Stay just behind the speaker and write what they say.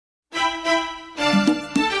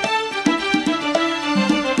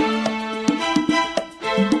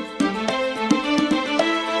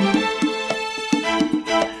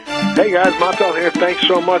Hey guys, Montel here. Thanks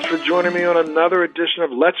so much for joining me on another edition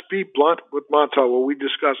of Let's Be Blunt with Montel, where we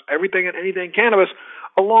discuss everything and anything cannabis,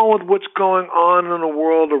 along with what's going on in the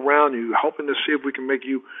world around you, hoping to see if we can make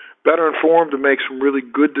you better informed to make some really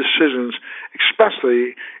good decisions,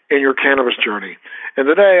 especially in your cannabis journey. And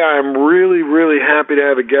today I am really, really happy to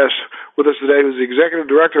have a guest with us today who's the Executive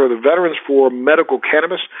Director of the Veterans for Medical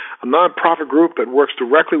Cannabis, a nonprofit group that works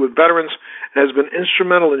directly with veterans and has been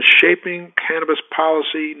instrumental in shaping cannabis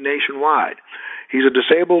policy nationwide. He's a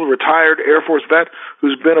disabled, retired Air Force vet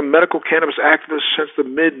who's been a medical cannabis activist since the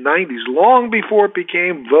mid-'90s, long before it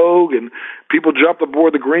became vogue and people jumped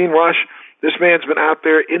aboard the green rush. This man's been out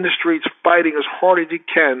there in the streets fighting as hard as he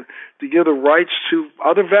can to give the rights to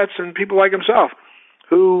other vets and people like himself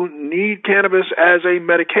who need cannabis as a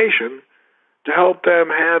medication to help them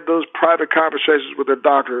have those private conversations with their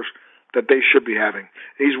doctors that they should be having.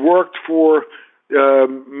 He's worked for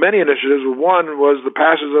many initiatives. One was the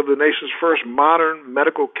passage of the nation's first modern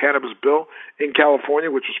medical cannabis bill in California,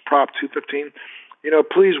 which was Prop 215.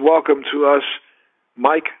 Please welcome to us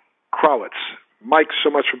Mike Krawitz. Mike, thank you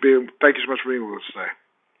so much for being with us today.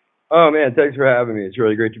 Oh, man, thanks for having me. It's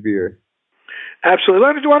really great to be here. Absolutely.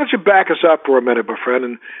 Why don't you back us up for a minute, my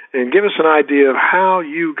friend, and give us an idea of how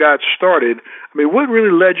you got started. I mean, what really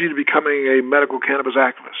led you to becoming a medical cannabis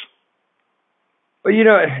activist? Well,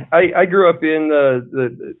 I grew up in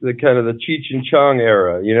the kind of the Cheech and Chong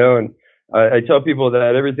era, and I tell people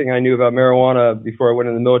that everything I knew about marijuana before I went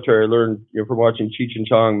in the military, I learned from watching Cheech and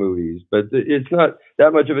Chong movies. But it's not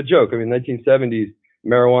that much of a joke. I mean, 1970s,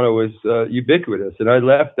 marijuana was ubiquitous, and I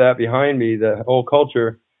left that behind me, the whole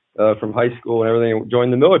culture from high school and everything,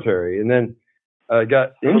 joined the military, and then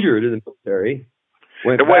got injured in the military.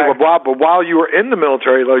 But while you were in the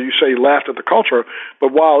military, though, you say you laughed at the culture,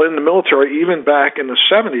 but while in the military, even back in the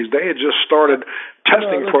 70s, they had just started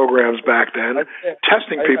testing programs back then,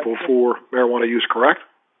 testing people for marijuana use, correct?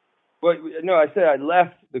 Well, no, I said I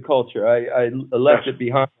left the culture. I left it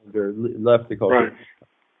behind, or left the culture. Right.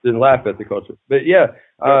 Didn't laugh at the culture. But yeah,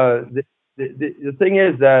 the thing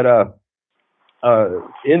is that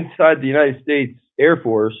inside the United States Air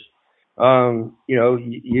Force,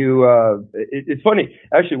 it's funny.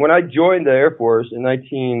 Actually, when I joined the Air Force in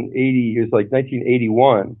 1980, it was like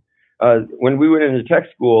 1981. When we went into tech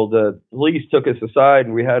school, the police took us aside,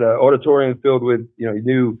 and we had an auditorium filled with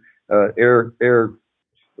new airmen,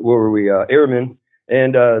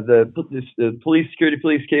 and the security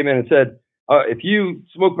police came in and said, if you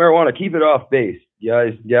smoke marijuana, keep it off base,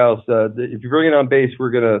 guys, gals. If you bring it on base,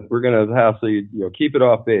 we're gonna hassle you. Keep it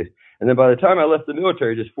off base. And then by the time I left the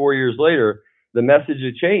military, just 4 years later, the message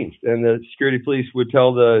had changed, and the security police would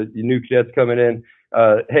tell the new cadets coming in,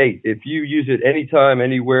 hey, if you use it anytime,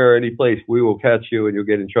 anywhere, any place, we will catch you and you'll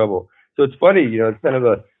get in trouble. So it's funny, it's kind of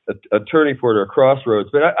a turning point or a crossroads.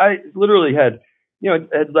 But I literally had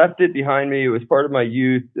left it behind me. It was part of my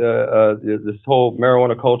youth, this whole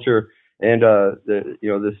marijuana culture, and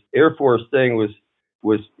this Air Force thing was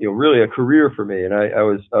really a career for me. And I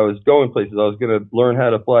was going places. I was going to learn how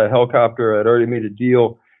to fly a helicopter. I'd already made a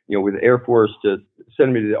deal, with the Air Force to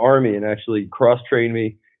send me to the Army and actually cross-train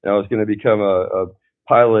me. And I was going to become a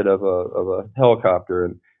pilot of a helicopter.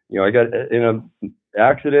 And, I got in an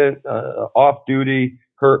accident, off duty,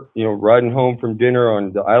 hurt, riding home from dinner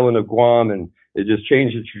on the island of Guam. And it just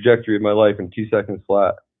changed the trajectory of my life in 2 seconds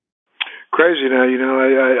flat. Crazy. Now,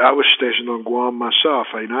 I was stationed on Guam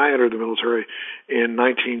myself. I entered the military in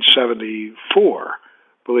 1974,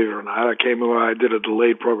 believe it or not. I did a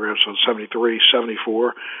delayed program, so 73,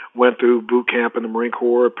 74, went through boot camp in the Marine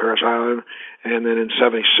Corps at Parris Island, and then in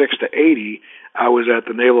 76 to 80, I was at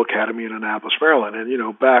the Naval Academy in Annapolis, Maryland. And,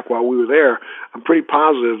 back while we were there, I'm pretty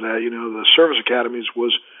positive that, the service academies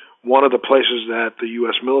was one of the places that the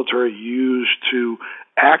U.S. military used to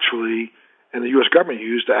actually, and the U.S. government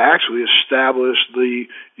used to actually establish the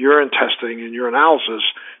urine testing and urinalysis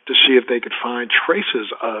to see if they could find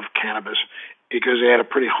traces of cannabis, because they had a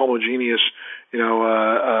pretty homogeneous,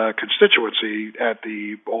 constituency at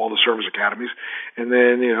all the service academies. And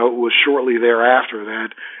then, it was shortly thereafter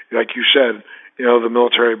that, like you said, the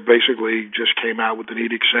military basically just came out with an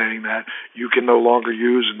edict saying that you can no longer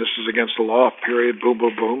use, and this is against the law, period, boom,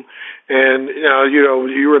 boom, boom. And,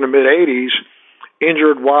 you were in the mid-'80s,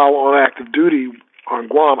 injured while on active duty on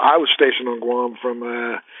Guam. I was stationed on Guam from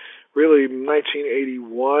really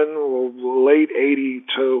 1981, late 80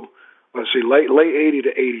 to, late 80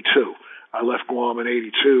 to 82. I left Guam in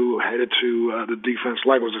 82, headed to the Defense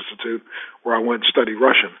Language Institute, where I went and studied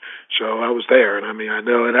Russian. So I was there, and I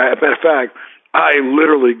know, and as a matter of fact, I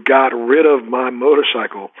literally got rid of my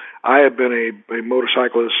motorcycle. I had been a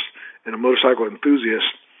motorcyclist and a motorcycle enthusiast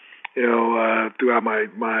throughout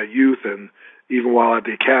my youth, and even while at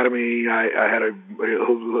the academy, I had a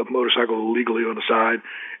motorcycle legally on the side,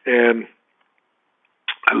 and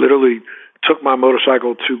I literally took my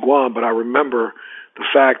motorcycle to Guam. But I remember the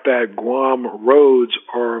fact that Guam roads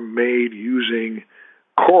are made using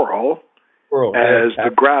coral as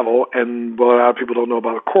the gravel, and what a lot of people don't know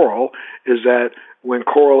about coral is that when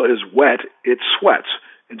coral is wet, it sweats,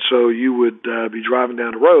 and so you would be driving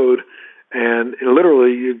down the road, and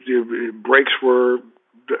literally brakes were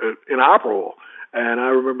inoperable. And I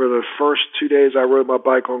remember the first 2 days I rode my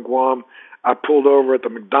bike on Guam, I pulled over at the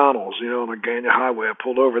McDonald's, on the Ganya Highway. I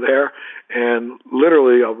pulled over there, and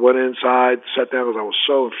literally I went inside, sat down because I was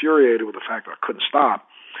so infuriated with the fact that I couldn't stop.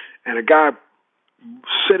 And a guy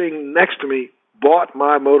sitting next to me bought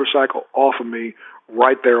my motorcycle off of me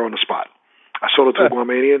right there on the spot. I sold it to a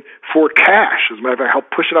Guamanian for cash. As a matter of fact, I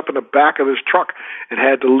helped push it up in the back of his truck and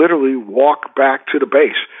had to literally walk back to the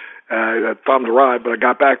base. I thumbed a ride, but I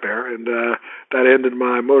got back there, and that ended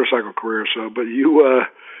my motorcycle career. So, but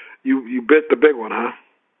you bit the big one, huh?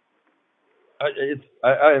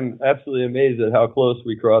 I'm absolutely amazed at how close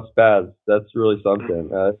we crossed paths. That's really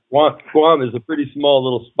something. Guam is a pretty small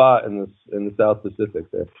little spot in the South Pacific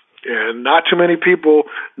there. Yeah, not too many people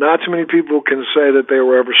can say that they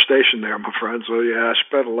were ever stationed there, my friend. So yeah, I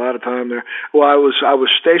spent a lot of time there. Well, I was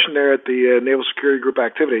stationed there at the Naval Security Group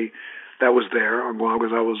activity that was there on Guam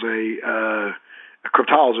because I was a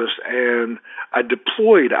cryptologist, and I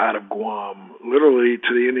deployed out of Guam, literally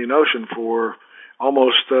to the Indian Ocean for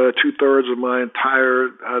almost 2/3 of my entire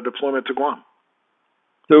deployment to Guam.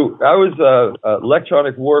 So I was an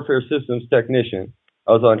electronic warfare systems technician.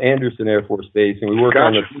 I was on Anderson Air Force Base, and we worked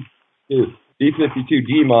on the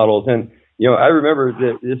B-52D models. And, I remember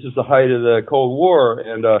that this is the height of the Cold War,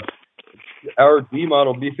 and our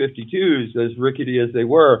D-model B-52s, as rickety as they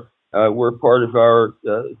were part of our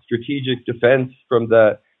strategic defense from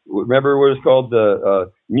that. Remember what it's called?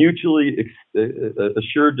 The mutually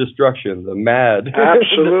assured destruction, the MAD.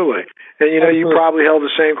 Absolutely. And, you probably held the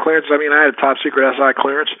same clearance. I mean, I had a top secret SI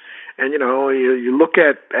clearance. And, you look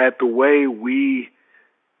at the way we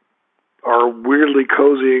are weirdly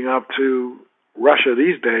cozying up to Russia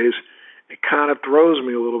these days, it kind of throws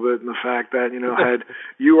me a little bit in the fact that, had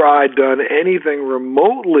you or I done anything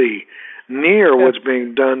remotely near what's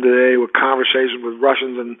being done today with conversations with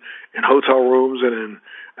Russians in hotel rooms and in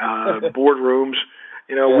boardrooms,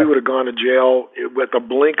 we would have gone to jail with the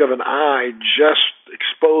blink of an eye, just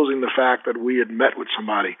exposing the fact that we had met with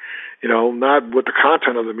somebody, not what the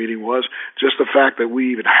content of the meeting was, just the fact that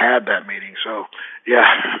we even had that meeting. So, yeah,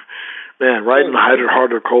 man, right in the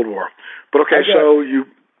heart of the Cold War. But okay, so you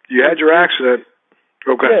had your accident.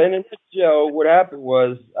 Okay. Yeah, and in nutshell, what happened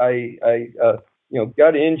was I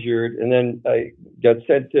got injured, and then I got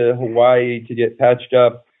sent to Hawaii to get patched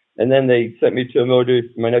up. And then they sent me to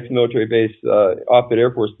my next military base, Offutt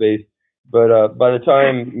Air Force Base. But by the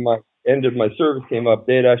time my end of my service came up,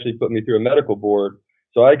 they had actually put me through a medical board.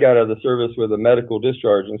 So I got out of the service with a medical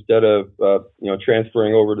discharge instead of,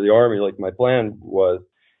 transferring over to the Army like my plan was.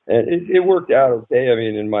 And it worked out okay,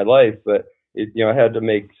 in my life. But, I had to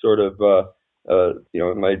make sort of,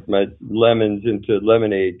 my lemons into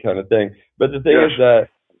lemonade kind of thing. But the thing is that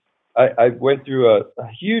I went through a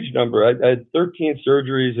huge number. I had 13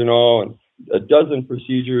 surgeries in all, and a dozen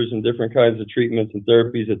procedures and different kinds of treatments and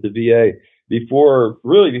therapies at the VA before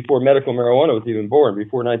medical marijuana was even born,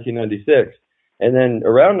 before 1996. And then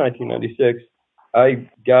around 1996, I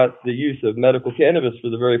got the use of medical cannabis for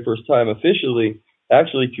the very first time officially,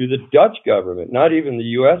 actually through the Dutch government, not even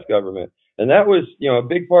the U.S. government. And that was, a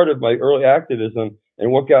big part of my early activism.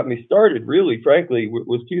 And what got me started, really, frankly,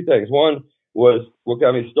 was two things. One was what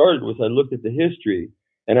got me started was I looked at the history,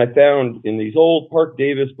 and I found in these old Park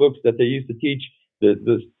Davis books that they used to teach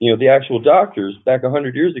the actual doctors back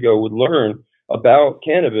 100 years ago would learn about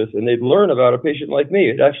cannabis, and they'd learn about a patient like me.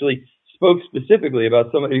 It actually spoke specifically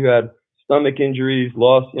about somebody who had stomach injuries,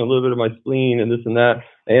 lost a little bit of my spleen and this and that,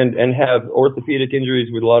 and have orthopedic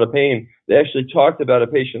injuries with a lot of pain. They actually talked about a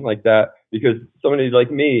patient like that because somebody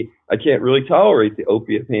like me, I can't really tolerate the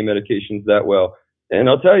opiate pain medications that well. And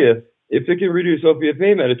I'll tell you, if it can reduce opiate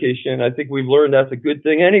pain medication, I think we've learned that's a good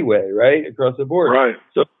thing anyway, right? Across the board. Right.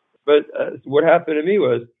 So, but what happened to me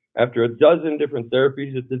was after a dozen different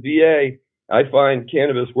therapies at the VA, I find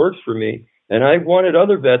cannabis works for me. And I wanted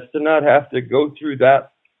other vets to not have to go through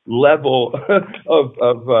that level of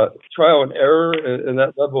trial and error and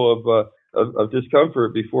that level of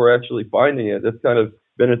discomfort before actually finding it. That's kind of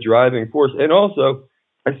been a driving force. And also,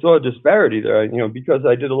 I saw a disparity there, because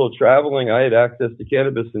I did a little traveling. I had access to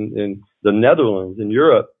cannabis in the Netherlands, in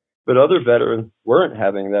Europe, but other veterans weren't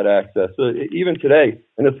having that access. So even today,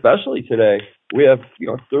 and especially today, we have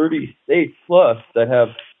 30 states plus that have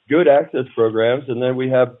good access programs, and then we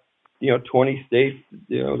have 20 states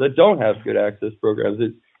that don't have good access programs.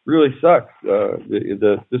 It really sucks,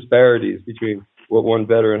 the disparities between what one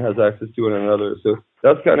veteran has access to and another. So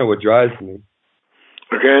that's kind of what drives me.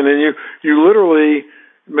 Okay, and then you literally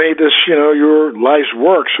made this, your life's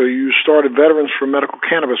work. So you started Veterans for Medical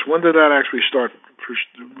Cannabis. When did that actually start?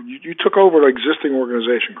 You took over an existing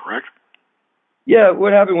organization, correct? Yeah,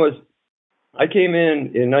 what happened was I came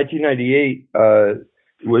in 1998.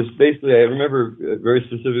 Was basically, I remember very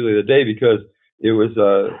specifically the day because it was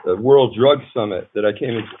a World Drug Summit that I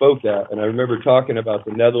came and spoke at, and I remember talking about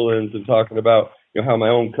the Netherlands and talking about how my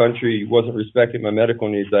own country wasn't respecting my medical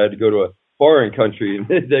needs. I had to go to a foreign country, and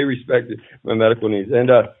they respected my medical needs.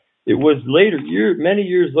 And it was many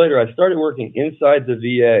years later, I started working inside the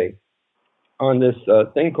VA on this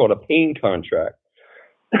thing called a pain contract.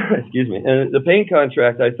 Excuse me. And the pain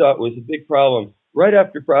contract I thought was a big problem. Right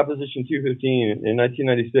after Proposition 215 in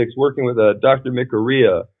 1996, working with Dr.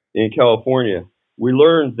 Mikaria in California, we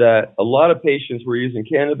learned that a lot of patients were using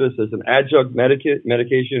cannabis as an adjunct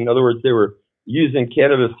medication. In other words, they were using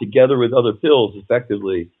cannabis together with other pills,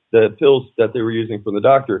 effectively, the pills that they were using from the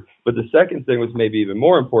doctor. But the second thing was maybe even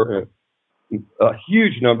more important. A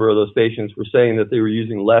huge number of those patients were saying that they were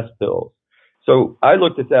using less pills. So I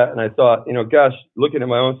looked at that and I thought, gosh, looking at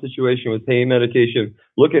my own situation with pain medication,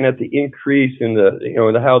 looking at the increase in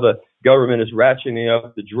how the government is ratcheting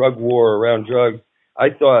up the drug war around drugs, I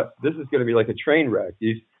thought this is going to be like a train wreck.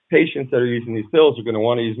 These patients that are using these pills are going to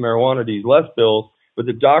want to use marijuana to use less pills, but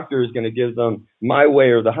the doctor is going to give them my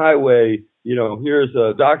way or the highway. Here's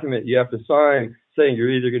a document you have to sign saying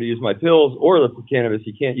you're either going to use my pills or the cannabis.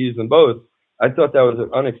 You can't use them both. I thought that was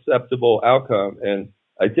an unacceptable outcome, and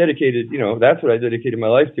I dedicated, that's what I dedicated my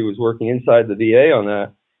life to, was working inside the VA on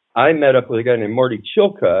that. I met up with a guy named Marty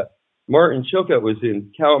Chilcutt. Martin Chilcutt was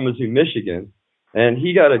in Kalamazoo, Michigan, and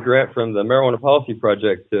he got a grant from the Marijuana Policy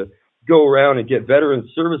Project to go around and get veteran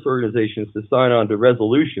service organizations to sign on to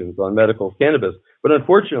resolutions on medical cannabis. But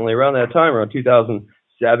unfortunately, around that time, around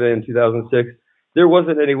 2007, 2006, there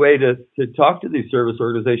wasn't any way to talk to these service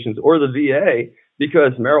organizations or the VA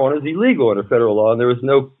because marijuana is illegal under federal law, and there was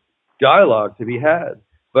no dialogue to be had.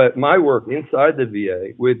 But my work inside the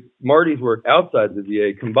VA with Marty's work outside the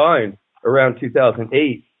VA combined around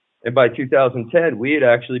 2008. And by 2010, we had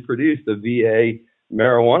actually produced the VA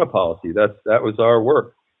marijuana policy. That was our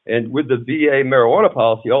work. And with the VA marijuana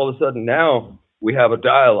policy, all of a sudden now we have a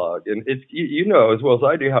dialogue. And it's, as well as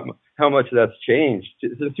I do how much that's changed.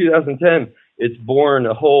 Since 2010, it's born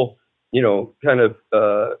a whole, kind of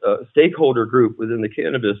stakeholder group within the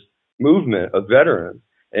cannabis movement of veterans.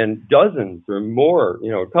 And dozens or more,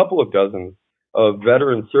 a couple of dozens of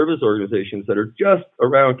veteran service organizations that are just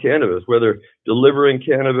around cannabis, whether delivering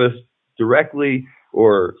cannabis directly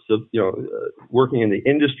or, working in the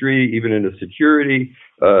industry, even into security,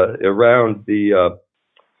 around the,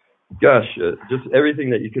 just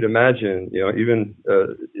everything that you could imagine, even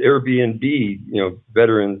Airbnb,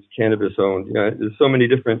 veterans, cannabis owned. There's so many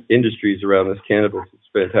different industries around this cannabis. It's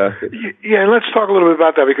fantastic. Yeah, and let's talk a little bit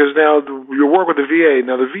about that because now your work with the VA.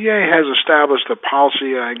 Now the VA has established a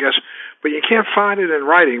policy, I guess, but you can't find it in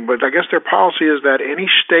writing. But I guess their policy is that any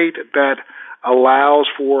state that allows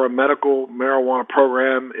for a medical marijuana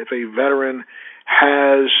program, if a veteran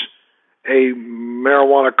has a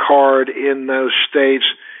marijuana card in those states,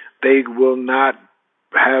 they will not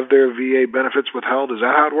have their VA benefits withheld. Is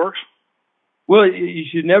that how it works? Well, you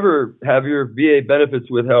should never have your VA benefits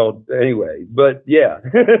withheld anyway. But yeah,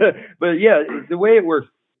 the way it works,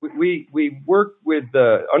 we worked with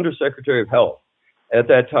the Undersecretary of Health at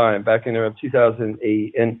that time, back in around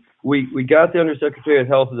 2008, and we got the Undersecretary of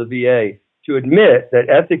Health of the VA to admit that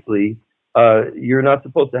ethically, you're not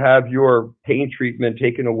supposed to have your pain treatment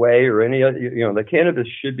taken away or any other. The cannabis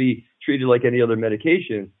should be treated like any other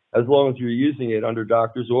medication as long as you're using it under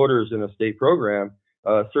doctor's orders in a state program.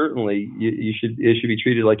 Certainly, it should be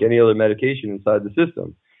treated like any other medication inside the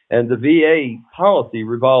system. And the VA policy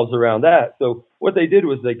revolves around that. So what they did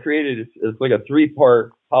was they created it's like a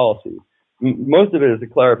 3-part policy. Most of it is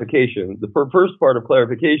a clarification. The first part of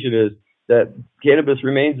clarification is that cannabis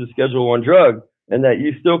remains a Schedule I drug and that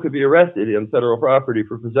you still could be arrested on federal property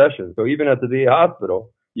for possession. So even at the VA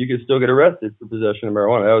hospital, you could still get arrested for possession of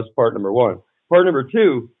marijuana. That was part number 1. Part number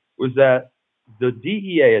 2 was that the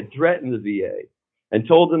DEA had threatened the VA and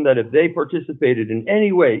told them that if they participated in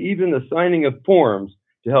any way, even the signing of forms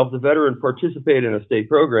to help the veteran participate in a state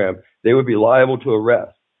program, they would be liable to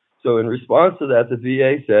arrest. So in response to that, the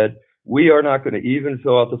VA said, we are not going to even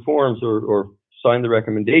fill out the forms or sign the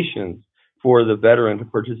recommendations for the veteran to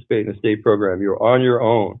participate in the state program. You're on your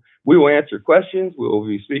own. We will answer questions. We will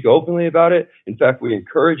speak openly about it. In fact, we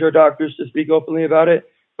encourage our doctors to speak openly about it,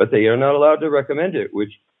 but they are not allowed to recommend it,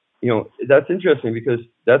 which, that's interesting because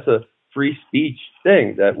that's a free speech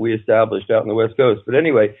thing that we established out on the West Coast. But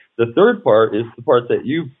anyway, the third part is the part that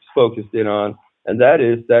you've focused in on, and that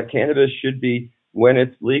is that cannabis should be, when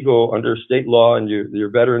it's legal under state law and your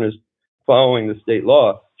veteran is following the state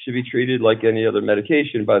law, should be treated like any other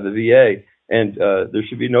medication by the VA. And there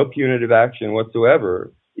should be no punitive action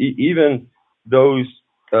whatsoever. Even those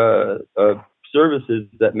services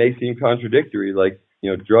that may seem contradictory, like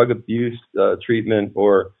drug abuse treatment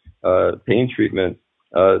or pain treatment,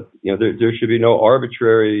 there should be no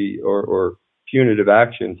arbitrary or punitive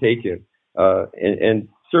action taken. And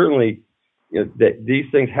certainly, that these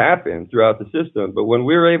things happen throughout the system. But when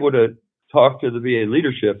we're able to talk to the VA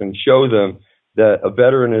leadership and show them that a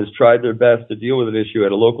veteran has tried their best to deal with an issue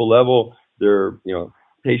at a local level, their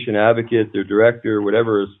patient advocate, their director,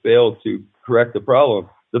 whatever, has failed to correct the problem,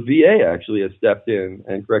 the VA actually has stepped in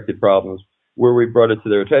and corrected problems where we brought it to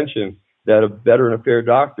their attention that a veteran affairs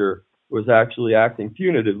doctor was actually acting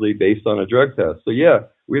punitively based on a drug test. So yeah,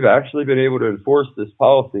 we've actually been able to enforce this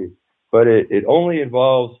policy, but it only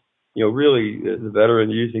involves, really the veteran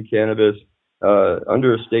using cannabis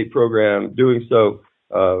under a state program, doing so,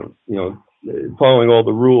 following all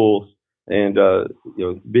the rules and,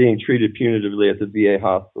 being treated punitively at the VA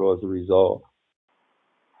hospital as a result.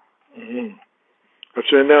 Mm-hmm.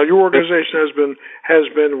 So now your organization has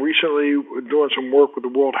been recently doing some work with the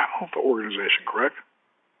World Health Organization, correct?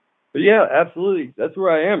 Yeah, absolutely. That's where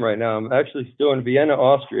I am right now. I'm actually still in Vienna,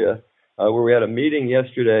 Austria, where we had a meeting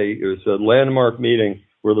yesterday. It was a landmark meeting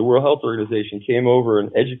where the World Health Organization came over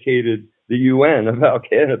and educated the UN about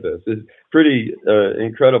cannabis. It's a pretty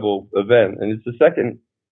incredible event. And it's the second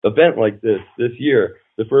event like this year.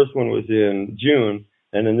 The first one was in June,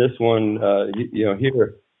 and then this one,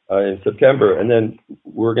 here in September. And then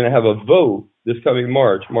we're going to have a vote this coming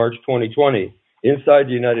March 2020, inside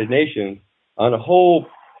the United Nations on a whole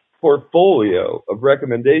portfolio of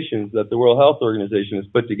recommendations that the World Health Organization has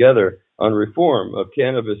put together on reform of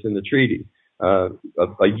cannabis in the treaty. A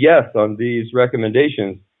yes on these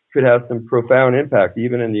recommendations could have some profound impact,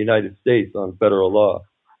 even in the United States, on federal law.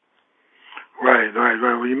 Right.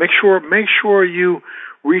 Well, you make sure you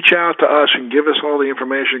reach out to us and give us all the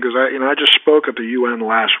information, because I just spoke at the UN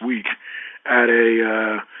last week at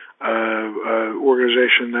a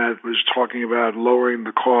organization that was talking about lowering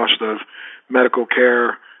the cost of medical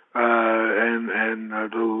care and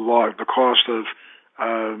the cost of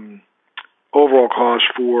overall cost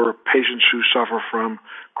for patients who suffer from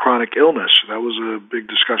chronic illness. That was a big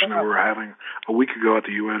discussion that we were having a week ago at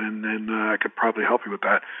the UN, and I could probably help you with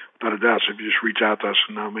that without a doubt. So if you just reach out to us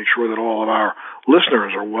and make sure that all of our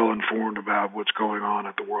listeners are well informed about what's going on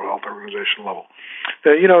at the World Health Organization level.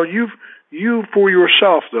 Now, you for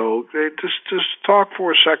yourself though, just talk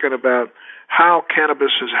for a second about how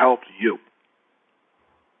cannabis has helped you.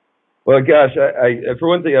 Well, gosh, I for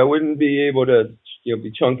one thing, I wouldn't be able to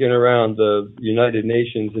be chunking around the United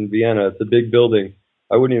Nations in Vienna. It's a big building.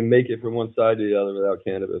 I wouldn't even make it from one side to the other without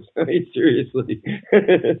cannabis. I mean, seriously.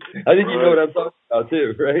 I think you know what I'm talking about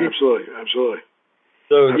too, right? Absolutely.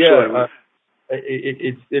 So yeah,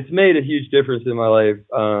 it's made a huge difference in my life.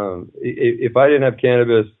 If I didn't have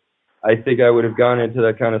cannabis, I think I would have gone into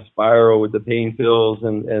that kind of spiral with the pain pills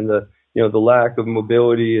and the the lack of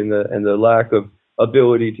mobility and the lack of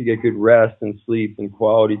ability to get good rest and sleep and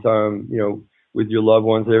quality time, with your loved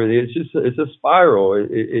ones and everything. It's a spiral.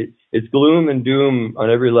 It's gloom and doom on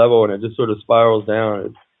every level, and it just sort of spirals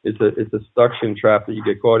down. It's a suction trap that you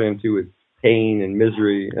get caught into with pain and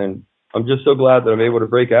misery. And I'm just so glad that I'm able to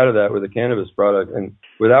break out of that with a cannabis product. And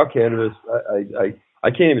without cannabis,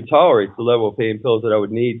 I can't even tolerate the level of pain pills that I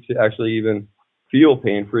would need to actually even feel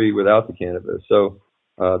pain free without the cannabis. So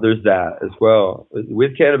there's that as well.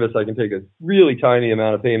 With cannabis, I can take a really tiny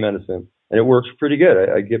amount of pain medicine, and it works pretty good.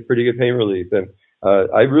 I get pretty good pain relief, and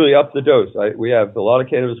I really up the dose. We have a lot of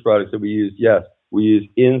cannabis products that we use. Yes, we use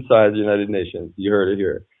inside the United Nations. You heard it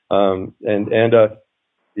here.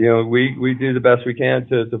 We do the best we can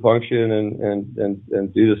to function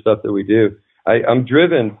and do the stuff that we do. I'm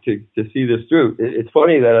driven to see this through. It's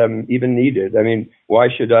funny that I'm even needed. I mean, why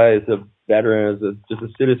should I, as a veteran, just a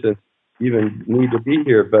citizen, even need to be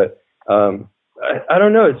here? But I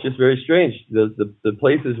don't know. It's just very strange. The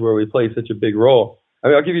places where we play such a big role. I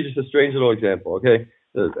mean, I'll give you just a strange little example. Okay,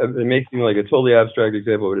 it may seem like a totally abstract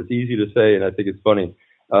example, but it's easy to say, and I think it's funny.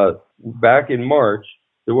 Back in March,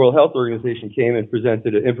 the World Health Organization came and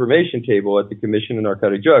presented an information table at the Commission on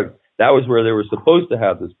Narcotic Drugs. That was where they were supposed to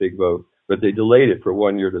have this big vote. but they delayed it for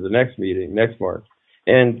 1 year to the next meeting, next March.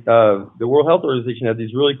 And the World Health Organization had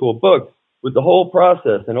these really cool books with the whole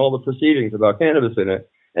process and all the proceedings about cannabis in it.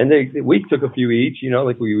 And we took a few each,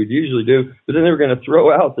 like we would usually do, but then they were going to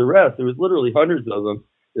throw out the rest. There was literally hundreds of them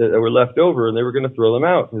that were left over, and they were going to throw them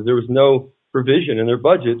out because there was no provision in their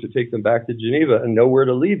budget to take them back to Geneva and nowhere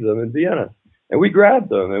to leave them in Vienna. And we grabbed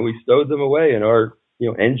them and we stowed them away in our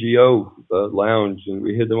NGO lounge, and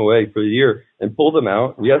we hid them away for a year and pulled them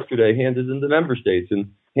out. Yesterday, handed them to member states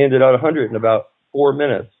and handed out 100 in about 4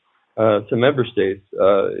 minutes to member states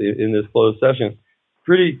in this closed session.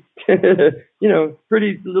 Pretty,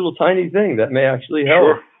 pretty little tiny thing that may actually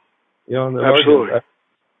help. Sure. On the absolutely. Margin.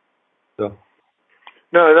 So.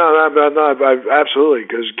 No, absolutely.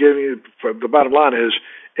 Because the bottom line is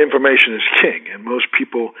information is king, and most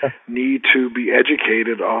people need to be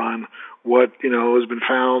educated on what has been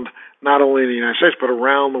found not only in the United States but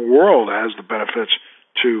around the world as the benefits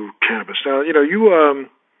to cannabis. Now, you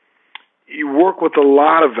work with a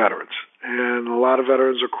lot of veterans and a lot of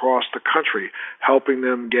veterans across the country, helping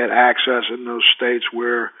them get access in those states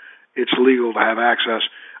where it's legal to have access.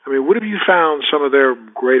 I mean, what have you found some of their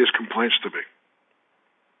greatest complaints to be?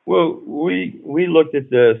 Well, we looked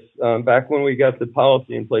at this back when we got the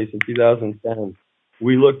policy in place in 2010.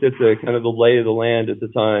 We looked at the kind of the lay of the land at the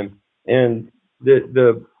time, and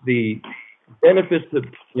the benefits to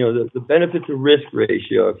the benefit to risk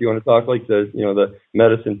ratio. If you want to talk like the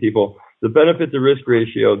medicine people, the benefit to risk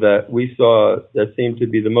ratio that we saw that seemed to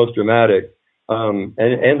be the most dramatic, and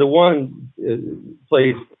the one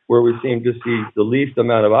place where we seemed to see the least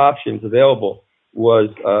amount of options available was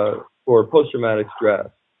for post-traumatic stress.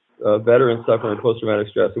 Veterans suffering post-traumatic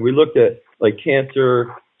stress. And we looked at like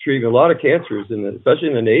cancer treatment, a lot of cancers, especially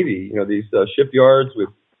in the Navy, these shipyards with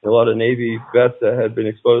a lot of Navy vets that had been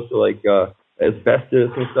exposed to like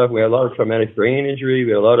asbestos and stuff. We had a lot of traumatic brain injury.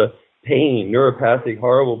 We had a lot of pain, neuropathic,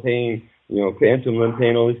 horrible pain, phantom limb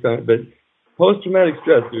pain, all these kinds. But post-traumatic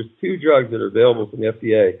stress, there's 2 drugs that are available from the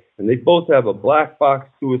FDA, and they both have a black box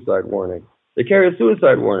suicide warning. They carry a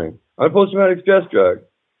suicide warning on a post-traumatic stress drug.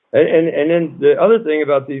 And then the other thing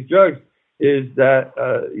about these drugs is that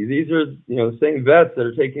these are the same vets that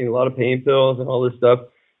are taking a lot of pain pills and all this stuff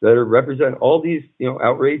that represent all these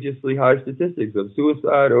outrageously high statistics of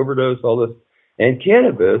suicide, overdose, all this. And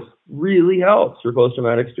cannabis really helps for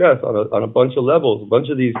post-traumatic stress on a bunch of levels. A bunch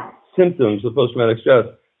of these symptoms of post-traumatic stress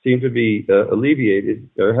seem to be alleviated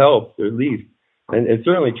or helped or relieved. And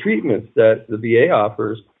certainly treatments that the VA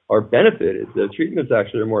offers are benefited. The treatments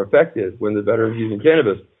actually are more effective when the veteran's using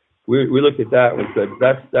cannabis. We looked at that and said,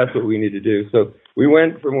 that's what we need to do. So we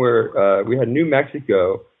went from where we had New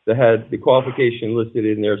Mexico that had the qualification listed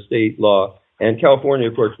in their state law, and California,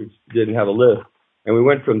 of course, which didn't have a list. And we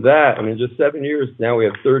went from that, and in just 7 years, now we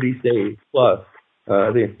have 30 states plus,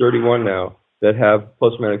 I think it's 31 now, that have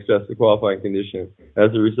post-traumatic stress as a qualifying condition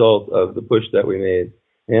as a result of the push that we made.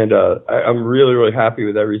 And I'm really, really happy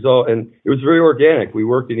with that result. And it was very organic. We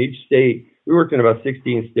worked in each state. We worked in about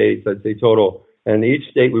 16 states, I'd say, total. And each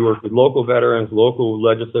state, we worked with local veterans, local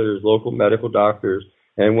legislators, local medical doctors.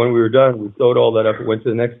 And when we were done, we sewed all that up and went to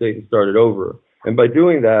the next state and started over. And by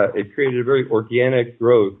doing that, it created a very organic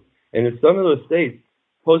growth. And in some of those states,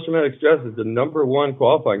 post-traumatic stress is the #1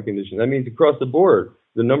 qualifying condition. That means across the board,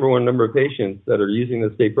 the #1 number of patients that are using the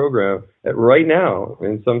state program right now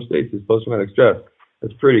in some states is post-traumatic stress.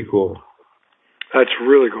 That's pretty cool. That's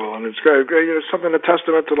really cool, and it's something a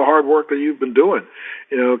testament to the hard work that you've been doing,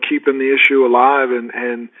 keeping the issue alive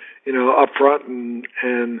and up front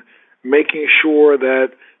and making sure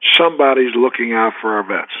that somebody's looking out for our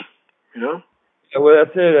vets. Well,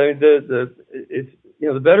 that's it. I mean, it's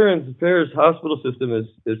the Veterans Affairs hospital system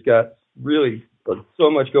has got really so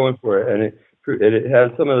much going for it, and it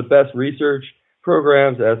has some of the best research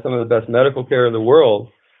programs, it has some of the best medical care in the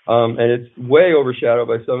world. And it's way overshadowed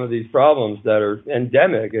by some of these problems that are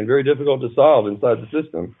endemic and very difficult to solve inside the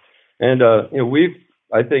system. And, we've,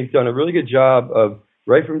 I think, done a really good job of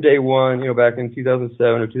right from day one, back in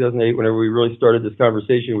 2007 or 2008, whenever we really started this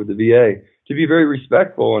conversation with the VA, to be very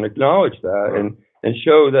respectful and acknowledge that and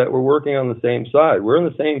show that we're working on the same side. We're on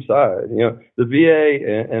the same side. The VA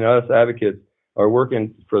and us advocates are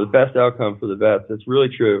working for the best outcome for the vets. That's really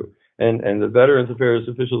true. And the Veterans Affairs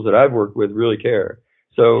officials that I've worked with really care.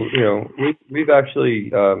 So, we've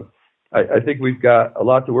actually, I think we've got a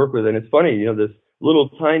lot to work with. And it's funny, this little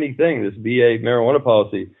tiny thing, this VA marijuana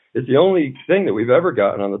policy, it's the only thing that we've ever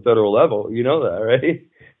gotten on the federal level. You know that, right?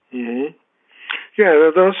 Mm-hmm.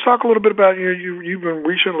 Yeah, let's talk a little bit about you've been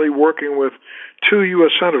recently working with 2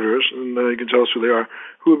 U.S. senators, and you can tell us who they are,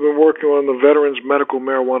 who have been working on the Veterans Medical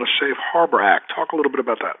Marijuana Safe Harbor Act. Talk a little bit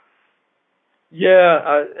about that.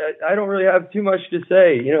 Yeah, I don't really have too much to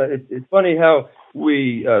say. You know, it's funny how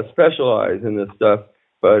we specialize in this stuff,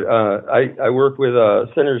 but I work with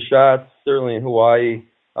Senator Schatz, certainly in Hawaii,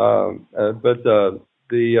 but the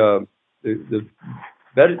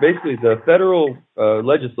basically the federal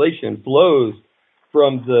legislation flows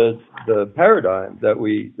from the paradigm that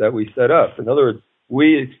we set up. In other words,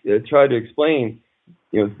 we try to explain,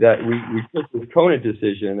 you know, that we took this Conant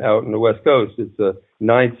decision out in the West Coast. It's a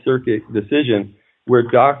Ninth Circuit decision where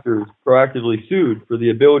doctors proactively sued for the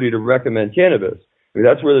ability to recommend cannabis. I mean,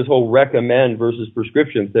 that's where this whole recommend versus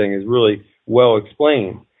prescription thing is really well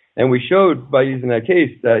explained. And we showed by using that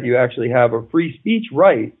case that you actually have a free speech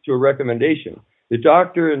right to a recommendation. The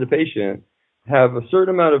doctor and the patient have a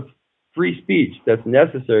certain amount of free speech that's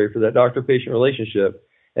necessary for that doctor-patient relationship.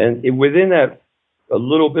 And within that a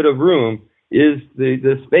little bit of room is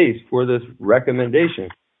the space for this recommendation.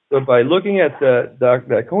 So by looking at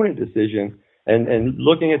that Conant decision and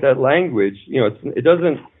looking at that language, you know,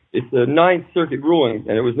 it's a Ninth Circuit ruling,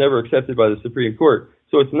 and it was never accepted by the Supreme Court.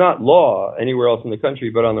 So it's not law anywhere else in the country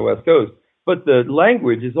but on the West Coast. But the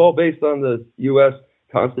language is all based on the U.S.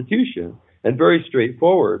 Constitution and very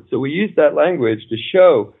straightforward. So we use that language to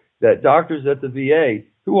show that doctors at the VA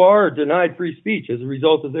who are denied free speech as a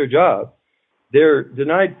result of their job, they're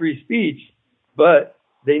denied free speech, but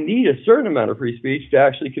they need a certain amount of free speech to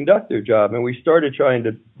actually conduct their job. And we started trying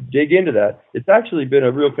to dig into that. It's actually been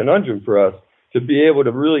a real conundrum for us to be able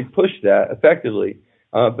to really push that effectively.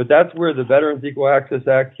 But that's where the Veterans Equal Access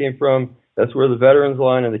Act came from. That's where the Veterans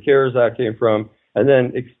Line and the CARES Act came from. And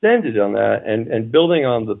then extended on that and building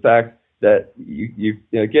on the fact that you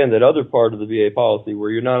again, that other part of the VA policy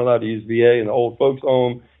where you're not allowed to use VA in the old folks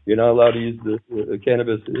home, you're not allowed to use the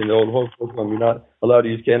cannabis in the old folks home, you're not allowed to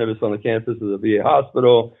use cannabis on the campus of the VA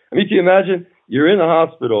hospital. I mean, can you imagine you're in the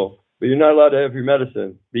hospital, but you're not allowed to have your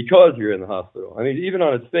medicine because you're in the hospital? I mean, even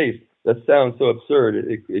on its face, that sounds so absurd.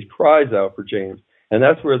 It cries out for change. And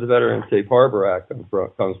that's where the Veterans Safe Harbor Act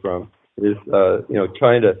comes from, is,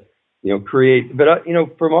 trying to, create, but,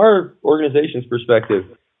 from our organization's perspective,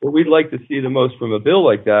 what we'd like to see the most from a bill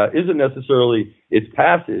like that isn't necessarily its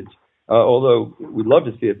passage, although we'd love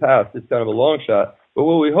to see it passed. It's kind of a long shot. But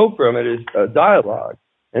what we hope from it is a dialogue.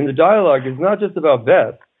 And the dialogue is not just about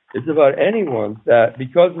vets. It's about anyone that,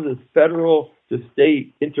 because of this federal to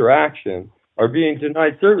state interaction, are being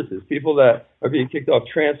denied services. People that are being kicked off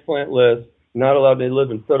transplant lists, not allowed to live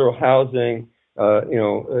in federal housing,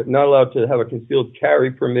 not allowed to have a concealed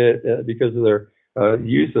carry permit because of their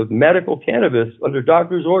use of medical cannabis under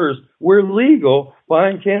doctor's orders. We're legal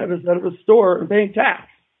buying cannabis out of a store and paying tax.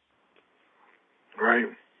 Right.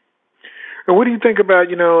 And what do you think about,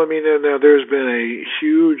 now there's been a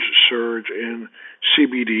huge surge in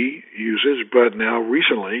CBD usage, but now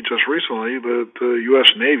just recently, the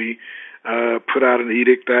U.S. Navy put out an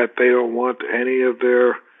edict that they don't want any of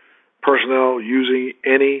their personnel using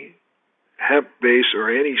any hemp-based or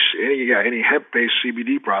any hemp-based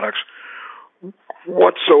CBD products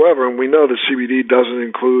whatsoever. And we know that CBD doesn't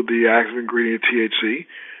include the active ingredient THC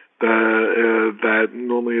that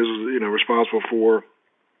normally is responsible for.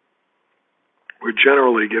 We're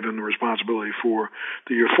generally given the responsibility for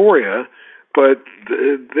the euphoria, but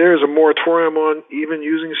there's a moratorium on even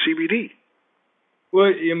using CBD.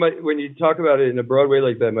 Well, when you talk about it in a broad way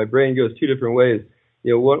like that, my brain goes two different ways.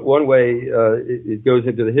 One way it goes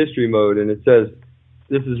into the history mode, and it says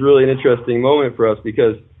this is really an interesting moment for us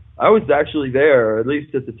because I was actually there, at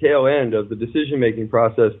least at the tail end of the decision-making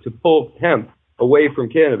process, to pull hemp away from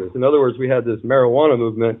cannabis. In other words, we had this marijuana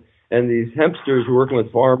movement, and these hempsters were working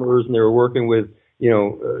with farmers, and they were working with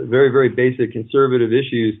very, very basic conservative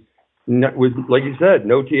issues with, like you said,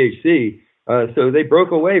 no THC. So they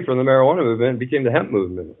broke away from the marijuana movement and became the hemp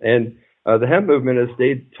movement. And the hemp movement has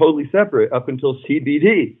stayed totally separate up until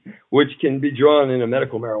CBD, which can be drawn in a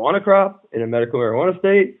medical marijuana crop, in a medical marijuana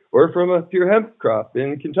state, or from a pure hemp crop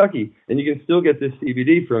in Kentucky. And you can still get this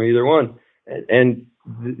CBD from either one. And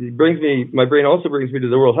my brain also brings me to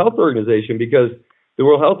the World Health Organization, because the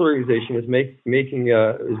World Health Organization is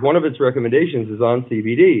is one of its recommendations is on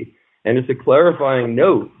CBD. And it's a clarifying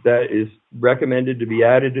note that is recommended to be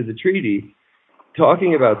added to the treaty,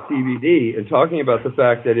 talking about CBD and talking about the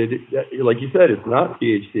fact that like you said, it's not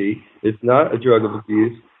THC, it's not a drug of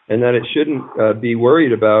abuse, and that it shouldn't be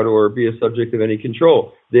worried about or be a subject of any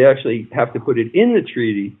control. They actually have to put it in the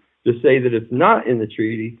treaty to say that it's not in the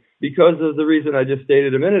treaty because of the reason I just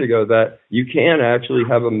stated a minute ago, that you can actually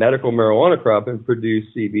have a medical marijuana crop and produce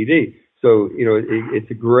CBD. So,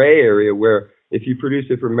 it's a gray area where if you produce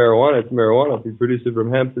it from marijuana, it's marijuana. If you produce it from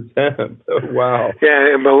hemp, it's hemp. Wow.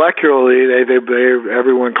 Yeah, and molecularly,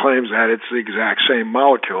 everyone claims that it's the exact same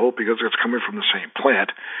molecule because it's coming from the same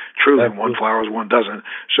plant. Truly, one flowers, one doesn't.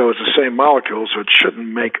 So it's the same molecule, so it shouldn't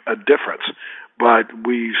make a difference. But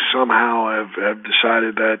we somehow have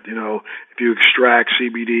decided that, if you extract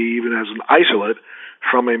CBD even as an isolate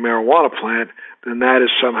from a marijuana plant, then that is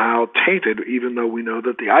somehow tainted, even though we know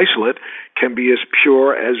that the isolate can be as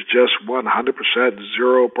pure as just 100%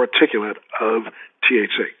 zero particulate of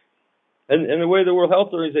THC. And the way the World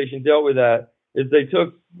Health Organization dealt with that is they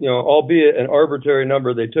took, albeit an arbitrary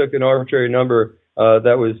number, they took an arbitrary number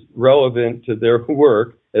that was relevant to their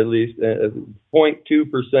work, at least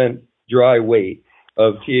 0.2% dry weight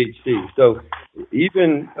of THC. So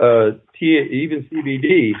even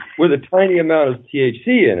CBD with a tiny amount of THC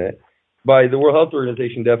in it, by the World Health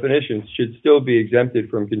Organization definitions, should still be exempted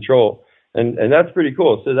from control. And that's pretty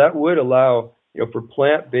cool. So that would allow, for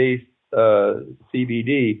plant-based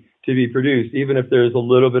CBD to be produced, even if there's a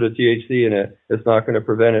little bit of THC in it, it's not going to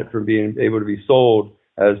prevent it from being able to be sold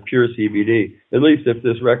as pure CBD, at least if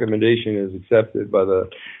this recommendation is accepted by the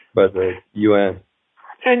UN.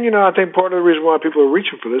 And, I think part of the reason why people are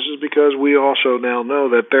reaching for this is because we also now know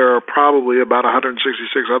that there are probably about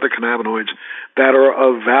 166 other cannabinoids that are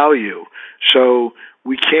of value. So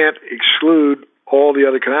we can't exclude all the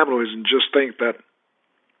other cannabinoids and just think that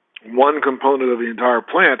one component of the entire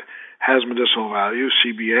plant has medicinal value: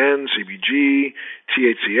 CBN, CBG,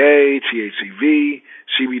 THCA, THCV,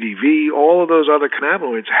 CBDV. All of those other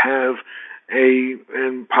cannabinoids have a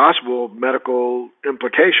possible medical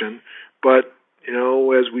implication, but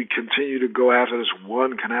as we continue to go after this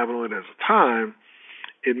one cannabinoid at a time,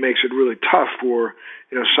 it makes it really tough for,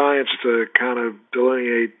 science to kind of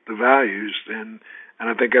delineate the values. And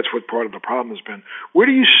I think that's what part of the problem has been. Where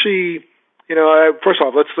do you see, first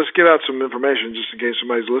off, let's get out some information just in case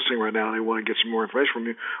somebody's listening right now and they want to get some more information from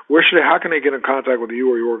you. How can they get in contact with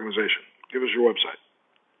you or your organization? Give us your website.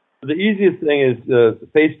 The easiest thing is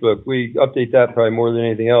Facebook. We update that probably more than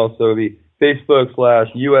anything else. So it'll be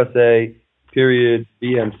Facebook/USA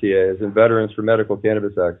BMCA, as in Veterans for Medical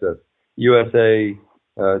Cannabis Access,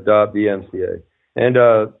 USA.BMCA. And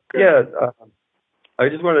I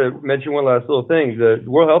just want to mention one last little thing. The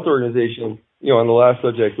World Health Organization, on the last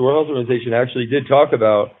subject, the World Health Organization actually did talk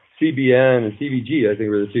about CBN and CBG, I think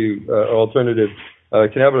were the two alternative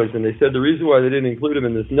cannabinoids, and they said the reason why they didn't include them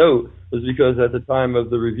in this note was because at the time of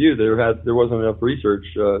the review there wasn't enough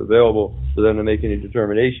research available for them to make any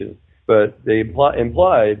determinations. But they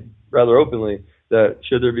implied rather openly that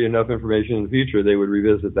should there be enough information in the future, they would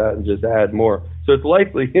revisit that and just add more. So it's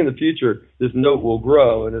likely in the future this note will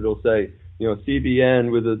grow and it'll say,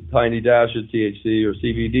 CBN with a tiny dash of THC or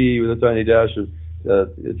CBD with a tiny dash of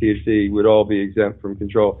THC would all be exempt from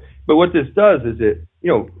control. But what this does is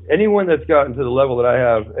anyone that's gotten to the level that I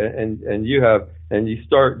have and you have, and you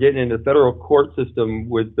start getting into the federal court system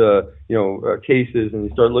with cases, and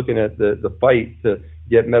you start looking at the fight to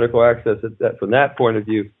get medical access from that point of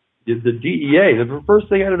view, is the DEA, the first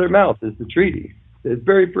thing out of their mouth is the treaty. The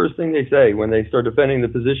very first thing they say when they start defending the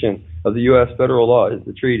position of the U.S. federal law is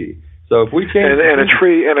the treaty. So if we change a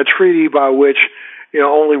treaty by which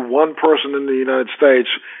only one person in the United States,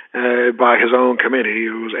 by his own committee,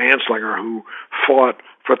 who was Anslinger, who fought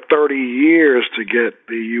for 30 years to get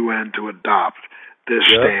the UN to adopt this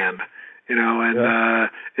stand. And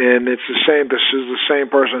it's the same. This is the same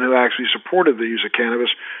person who actually supported the use of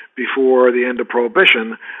cannabis before the end of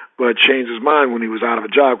Prohibition, but changed his mind when he was out of a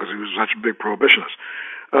job because he was such a big prohibitionist.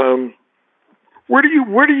 Where do you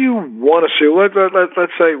want to see? Let's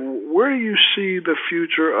say, where do you see the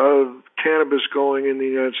future of cannabis going in the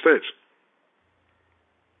United States?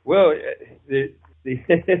 Well,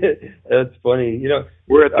 that's funny.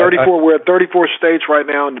 We're at 34. We're at 34 states right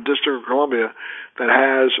now in the District of Columbia that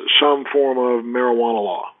has some form of marijuana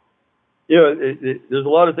law. There's a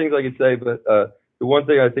lot of things I could say, but the one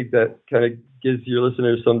thing I think that kind of gives your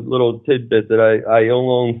listeners some little tidbit that I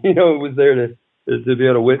alone, was there to be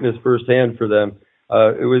able to witness firsthand for them.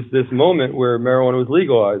 It was this moment where marijuana was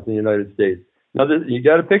legalized in the United States. Now, you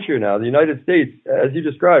got a picture now. The United States, as you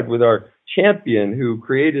described, with our champion who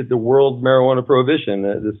created the world marijuana prohibition,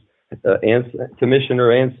 this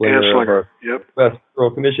Commissioner Anslinger of our U.S.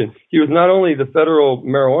 Federal Commission. He was not only the federal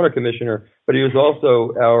marijuana commissioner, but he was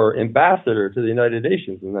also our ambassador to the United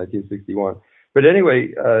Nations in 1961. But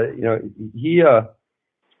anyway,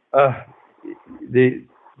 the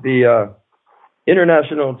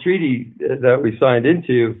international treaty that we signed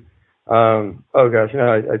into Oh gosh,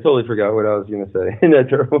 no, I totally forgot what I was going to say. Isn't that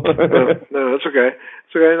terrible? No, that's okay.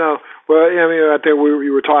 It's okay. No, well, yeah, I mean, I think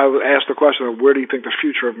you were asked the question of where do you think the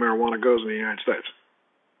future of marijuana goes in the United States?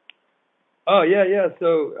 Oh yeah.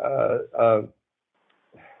 So,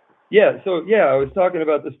 I was talking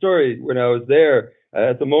about the story when I was there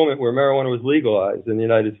at the moment where marijuana was legalized in the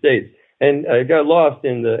United States, and I got lost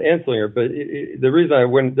in the Anslinger. But the reason I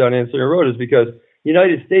went down Anslinger Road is because the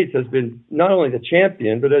United States has been not only the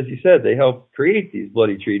champion, but as you said, they helped create these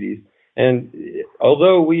bloody treaties. And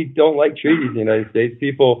although we don't like treaties in the United States,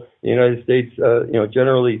 people in the United States,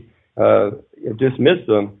 generally dismiss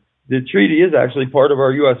them. The treaty is actually part of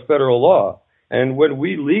our U.S. federal law. And when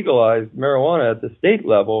we legalized marijuana at the state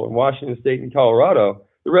level in Washington State and Colorado,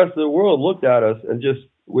 the rest of the world looked at us and just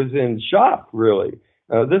was in shock, really.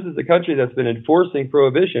 This is the country that's been enforcing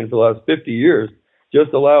prohibition for the last 50 years,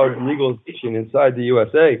 just allowed legalization inside the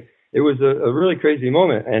USA. It was a really crazy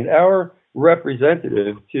moment. And our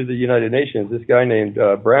representative to the United Nations, this guy named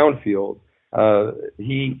Brownfield,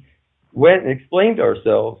 he went and explained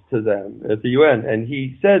ourselves to them at the UN, and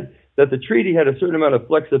he said that the treaty had a certain amount of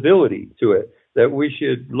flexibility to it, that we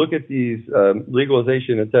should look at these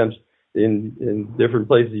legalization attempts in different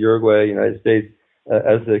places, Uruguay, United States,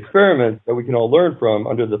 as an experiment that we can all learn from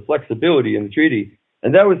under the flexibility in the treaty.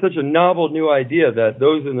 And that was such a novel new idea that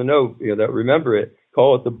those in the know, that remember it,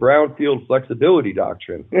 call it the Brownfield flexibility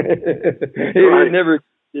doctrine. It never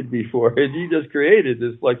did before. He just created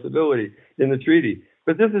this flexibility in the treaty.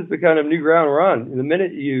 But this is the kind of new ground we're on. The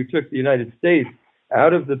minute you took the United States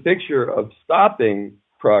out of the picture of stopping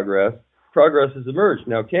progress has emerged.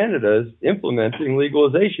 Now, Canada is implementing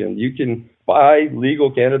legalization. You can buy legal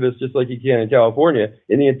cannabis just like you can in California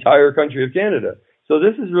in the entire country of Canada. So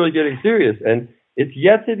this is really getting serious. And it's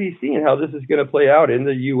yet to be seen how this is going to play out in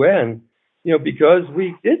the UN, because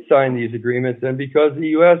we did sign these agreements and because the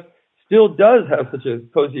U.S. still does have such a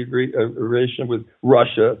cozy relation with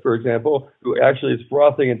Russia, for example, who actually is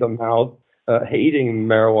frothing at the mouth, hating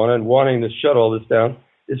marijuana and wanting to shut all this down.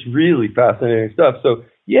 It's really fascinating stuff. So,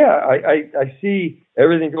 yeah, I see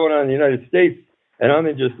everything going on in the United States, and I'm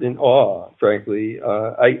just in awe, frankly.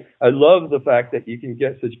 I love the fact that you can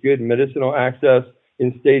get such good medicinal access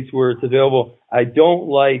in states where it's available. I don't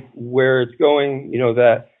like where it's going,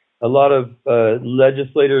 that a lot of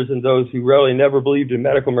legislators and those who really never believed in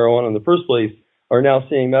medical marijuana in the first place are now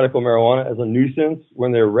seeing medical marijuana as a nuisance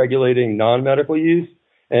when they're regulating non-medical use.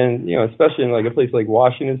 And, especially in like a place like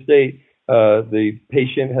Washington State, the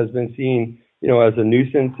patient has been seen, as a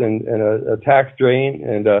nuisance and a tax drain,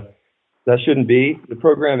 and that shouldn't be. The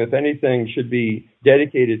program, if anything, should be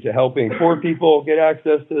dedicated to helping poor people get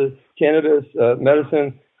access to cannabis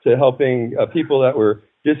medicine, to helping people that were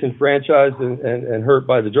disenfranchised and hurt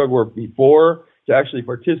by the drug war before, to actually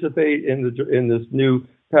participate in this new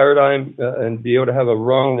paradigm and be able to have a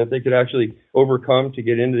rung that they could actually overcome to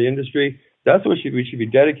get into the industry. That's what we should be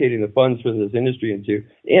dedicating the funds for this industry into.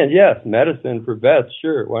 And yes, medicine for vets,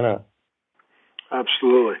 sure, why not?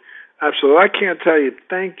 Absolutely. I can't tell you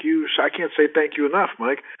thank you. I can't say thank you enough,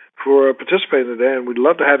 Mike, for participating today, and we'd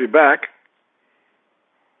love to have you back.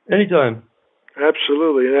 Anytime.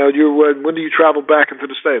 Absolutely. Now, when do you travel back into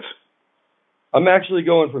the States? I'm actually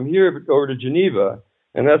going from here over to Geneva,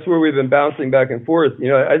 and that's where we've been bouncing back and forth.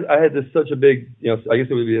 I had such a big, I guess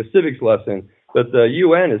it would be a civics lesson, but the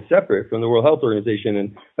UN is separate from the World Health Organization.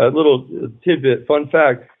 And a little tidbit, fun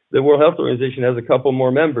fact, the World Health Organization has a couple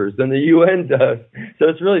more members than the UN does. So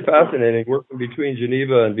it's really fascinating working between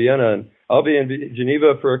Geneva and Vienna. And I'll be in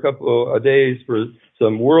Geneva for a couple of days for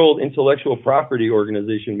some World Intellectual Property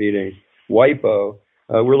Organization meetings, WIPO.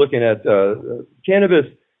 We're looking at cannabis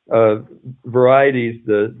varieties,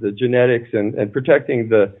 the genetics, and protecting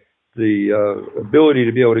the ability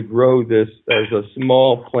to be able to grow this as a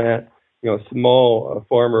small plant, small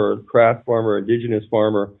farmer, craft farmer, indigenous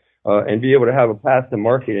farmer, and be able to have a path to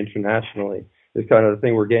market internationally is kind of the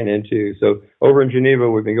thing we're getting into. So over in Geneva,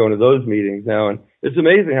 we've been going to those meetings now, and it's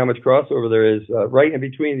amazing how much crossover there is. Right in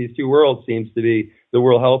between these two worlds seems to be the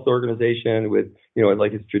World Health Organization with,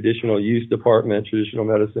 like its traditional use department, traditional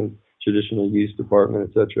medicine, traditional use department,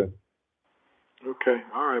 etc. Okay.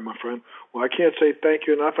 All right, my friend. Well, I can't say thank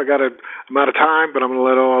you enough. I'm out of time, but I'm going to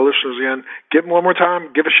let all our listeners again. Give them one more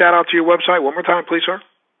time. Give a shout out to your website one more time, please, sir.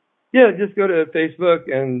 Yeah, just go to Facebook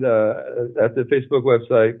and at the Facebook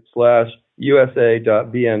website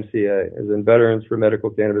 /USA.BMCA, as in Veterans for Medical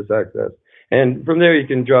Cannabis Access. And from there, you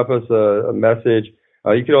can drop us a message.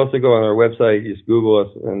 You can also go on our website, just Google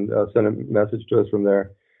us and send a message to us from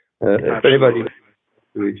there. If anybody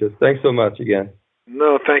reach us. Thanks so much again.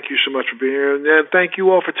 No, thank you so much for being here. And thank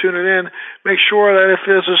you all for tuning in. Make sure that if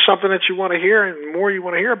this is something that you want to hear and more you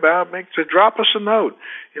want to hear about, drop us a note.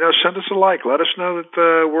 Send us a like. Let us know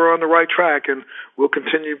that we're on the right track, and we'll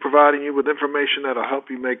continue providing you with information that'll help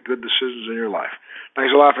you make good decisions in your life.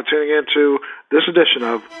 Thanks a lot for tuning in to this edition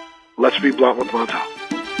of Let's Be Blunt with Montel.